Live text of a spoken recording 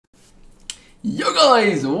Yo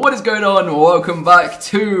guys, what is going on? Welcome back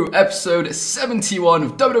to episode 71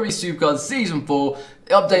 of WWE Supercard Season 4.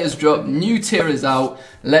 The update has dropped, new tier is out.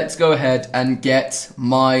 Let's go ahead and get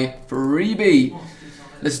my freebie.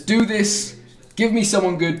 Let's do this. Give me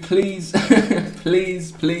someone good, please.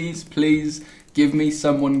 Please, please, please. Give me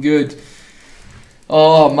someone good.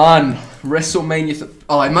 Oh man, WrestleMania.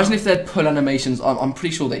 Oh, imagine if they had pull animations. I'm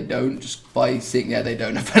pretty sure they don't, just by seeing, yeah, they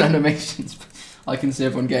don't have pull animations. I can see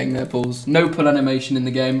everyone getting their pulls. No pull animation in the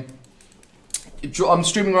game. I'm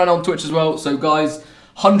streaming right now on Twitch as well. So guys,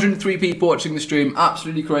 103 people watching the stream.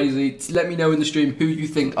 Absolutely crazy. Let me know in the stream who you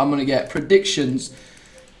think I'm going to get. Predictions.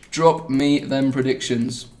 Drop me them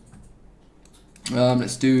predictions.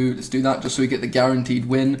 Let's do that just so we get the guaranteed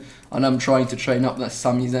win. And I'm trying to train up that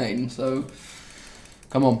Sami Zayn. So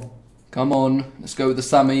come on. Come on. Let's go with the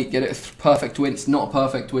Sami. Get it a perfect win. It's not a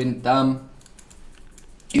perfect win. Damn.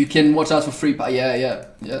 You can watch out for free pie. Yeah,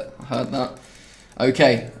 I heard that.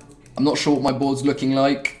 Okay, I'm not sure what my board's looking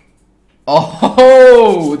like.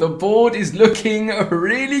 Oh, the board is looking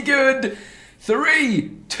really good.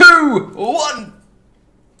 3, 2, 1.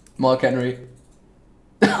 Mark Henry.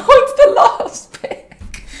 Oh, it's the last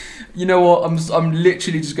pick. You know what? I'm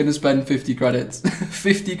literally just gonna spend 50 credits.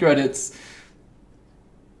 50 credits.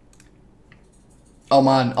 Oh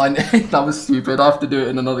man, that was stupid. I have to do it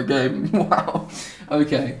in another game. Wow.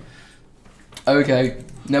 Okay. Okay.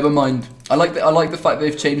 Never mind. I like the fact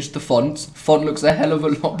they've changed the font. Font looks a hell of a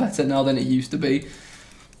lot better now than it used to be.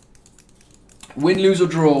 Win, lose or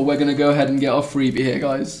draw, we're gonna go ahead and get our freebie here,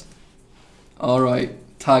 guys.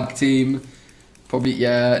 Alright. Tag team. Probably,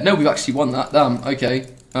 yeah. No, we've actually won that. Damn. Okay.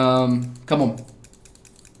 Come on.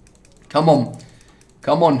 Come on.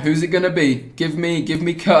 Come on, who's it gonna be? Give me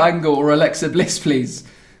Kurt Angle or Alexa Bliss, please.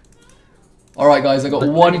 Alright guys, I got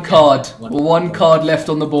one card. One card left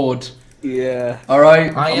on the board. Yeah.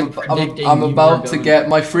 Alright, I'm about to get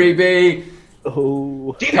my freebie.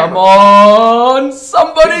 Oh. Come on!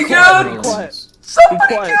 Somebody good!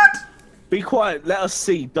 Somebody good! Be quiet, let us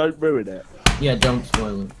see, don't ruin it. Yeah, don't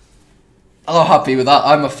spoil it. I'm happy with that.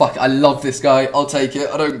 I love this guy. I'll take it.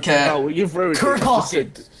 I don't care. Oh, well, you've ruined it.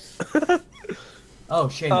 Oh,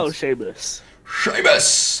 Sheamus. Oh, Sheamus.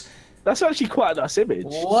 Sheamus! That's actually quite a nice image.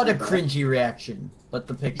 What a cringy reaction. But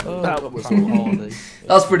the picture. Oh, that was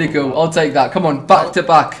That's pretty cool. I'll take that. Come on, back to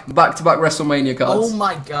back WrestleMania cards. Oh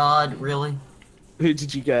my god, really? Who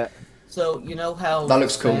did you get? So, you know how that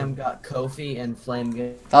looks cool. Flame got Kofi and Flame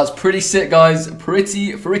got... That's pretty sick, guys.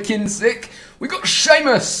 Pretty freaking sick. We got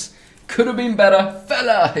Sheamus. Could have been better,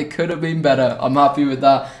 fella. It could have been better. I'm happy with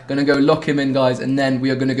that. Gonna go lock him in, guys, and then we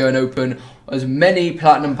are gonna go and open as many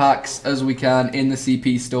platinum packs as we can in the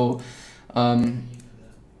CP store.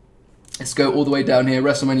 Let's go all the way down here.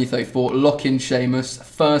 WrestleMania 34. Lock in Sheamus.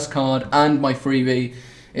 First card and my freebie.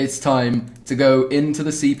 It's time to go into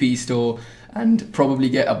the CP store and probably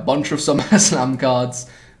get a bunch of SummerSlam cards.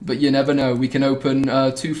 But you never know. We can open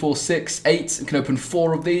 2, 4, 6, 8. We can open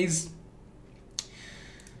 4 of these.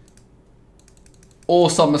 Or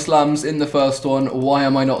SummerSlams in the first one. Why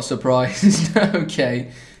am I not surprised?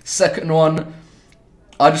 Okay. Second one.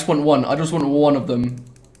 I just want one. I just want one of them.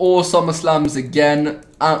 Or SummerSlams again.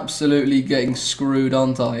 Absolutely getting screwed,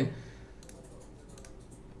 aren't I?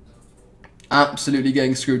 Absolutely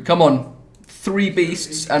getting screwed. Come on. 3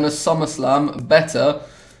 beasts and a SummerSlam. Better.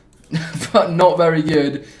 But not very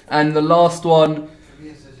good. And the last one.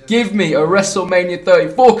 Give me a WrestleMania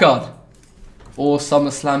 34 card. Or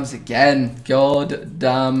SummerSlams again. God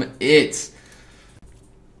damn it.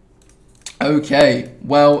 Okay,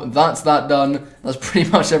 well, that's that done. That's pretty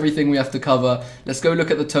much everything we have to cover. Let's go look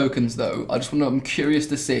at the tokens, though. I'm curious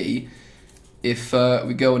to see if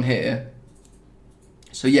we go on here.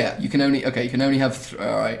 So yeah, you can only have.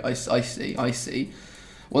 All right, I see.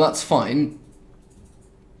 Well, that's fine.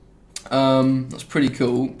 That's pretty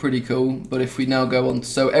cool. But if we now go on,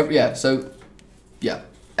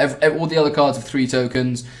 all the other cards have 3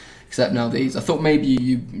 tokens, except now these. I thought maybe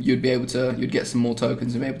you'd be able to, you'd get some more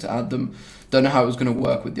tokens and be able to add them. Don't know how it was going to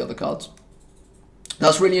work with the other cards.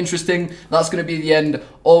 That's really interesting. That's going to be the end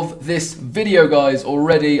of this video, guys.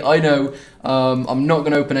 Already, I know I'm not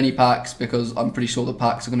going to open any packs because I'm pretty sure the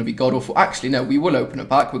packs are going to be god awful. Actually, no, we will open a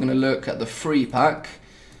pack. We're going to look at the free pack.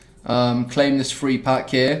 Claim this free pack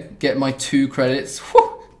here. Get my 2 credits.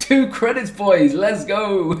 Whew, 2 credits, boys. Let's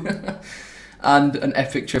go. And an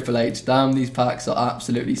epic Triple H. Damn, these packs are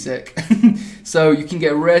absolutely sick. So you can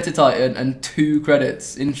get Rare to Titan and 2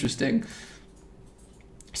 credits. Interesting.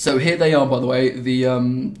 So here they are, by the way, the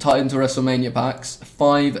Titan to WrestleMania packs.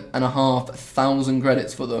 5,500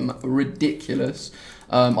 credits for them. Ridiculous.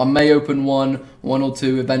 I may open one or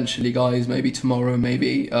two eventually, guys. Maybe tomorrow,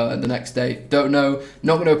 maybe the next day. Don't know.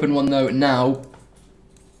 Not going to open one though now.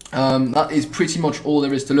 That is pretty much all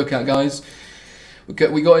there is to look at, guys.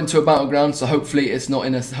 We got into a battleground, so hopefully it's not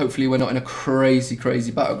in a. Hopefully we're not in a crazy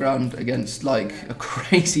battleground against like a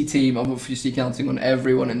crazy team. I'm obviously counting on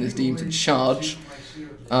everyone in this team to charge.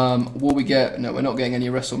 Will we get? No, we're not getting any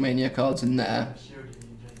WrestleMania cards in there,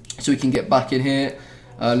 so we can get back in here.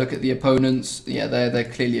 Look at the opponents. Yeah, they're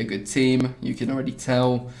clearly a good team. You can already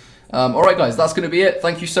tell. All right, guys, that's gonna be it.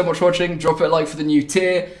 Thank you so much for watching. Drop it a like for the new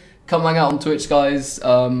tier. Come hang out on Twitch, guys.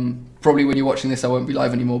 Probably when you're watching this, I won't be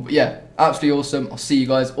live anymore. But yeah, absolutely awesome. I'll see you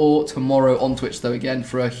guys all tomorrow on Twitch, though, again,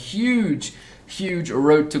 for a huge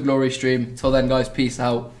Road to Glory stream. Till then, guys, peace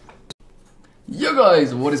out. Yo,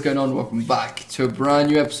 guys, what is going on? Welcome back to a brand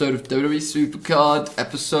new episode of WWE Supercard,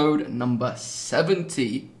 episode number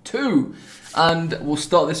 72. And we'll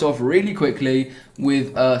start this off really quickly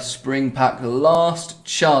with a Spring Pack last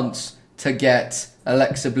chance to get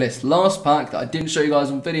Alexa Bliss. Last pack that I didn't show you guys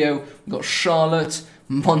on video. We got Charlotte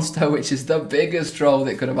Monster, which is the biggest troll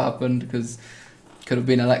that could have happened because it could have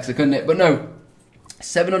been Alexa, couldn't it? But no,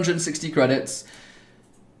 760 credits,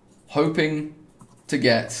 hoping to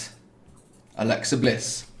get Alexa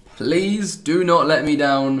Bliss. Please do not let me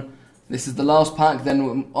down. This is the last pack.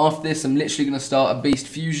 Then after this, I'm literally going to start a Beast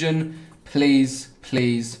Fusion. Please,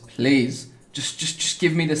 please, please, just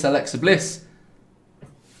give me this Alexa Bliss.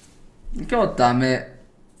 God damn it!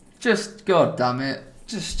 God damn it!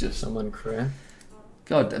 Just Someone crack.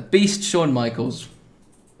 God, Beast Shawn Michaels.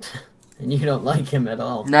 And you don't like him at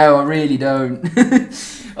all. No, I really don't.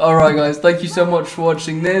 Alright, guys, thank you so much for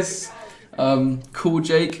watching this. Cool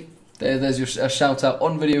Jake, there's your shout out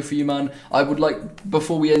on video for you, man. I would like,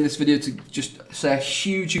 before we end this video, to just say a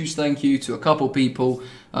huge thank you to a couple people.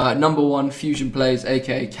 Number one, Fusion Plays,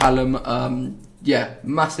 aka Callum. Yeah,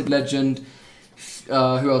 massive legend.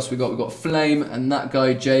 Who else we got? We got Flame and that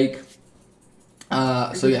guy Jake.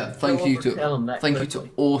 So yeah, thank you to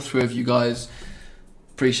all three of you guys.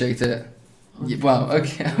 Appreciate it. Yeah, wow.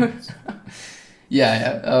 Okay.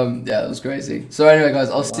 yeah, that was crazy. So anyway, guys,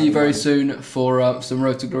 I'll see you very soon for some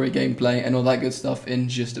Road to Glory gameplay and all that good stuff in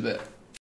just a bit.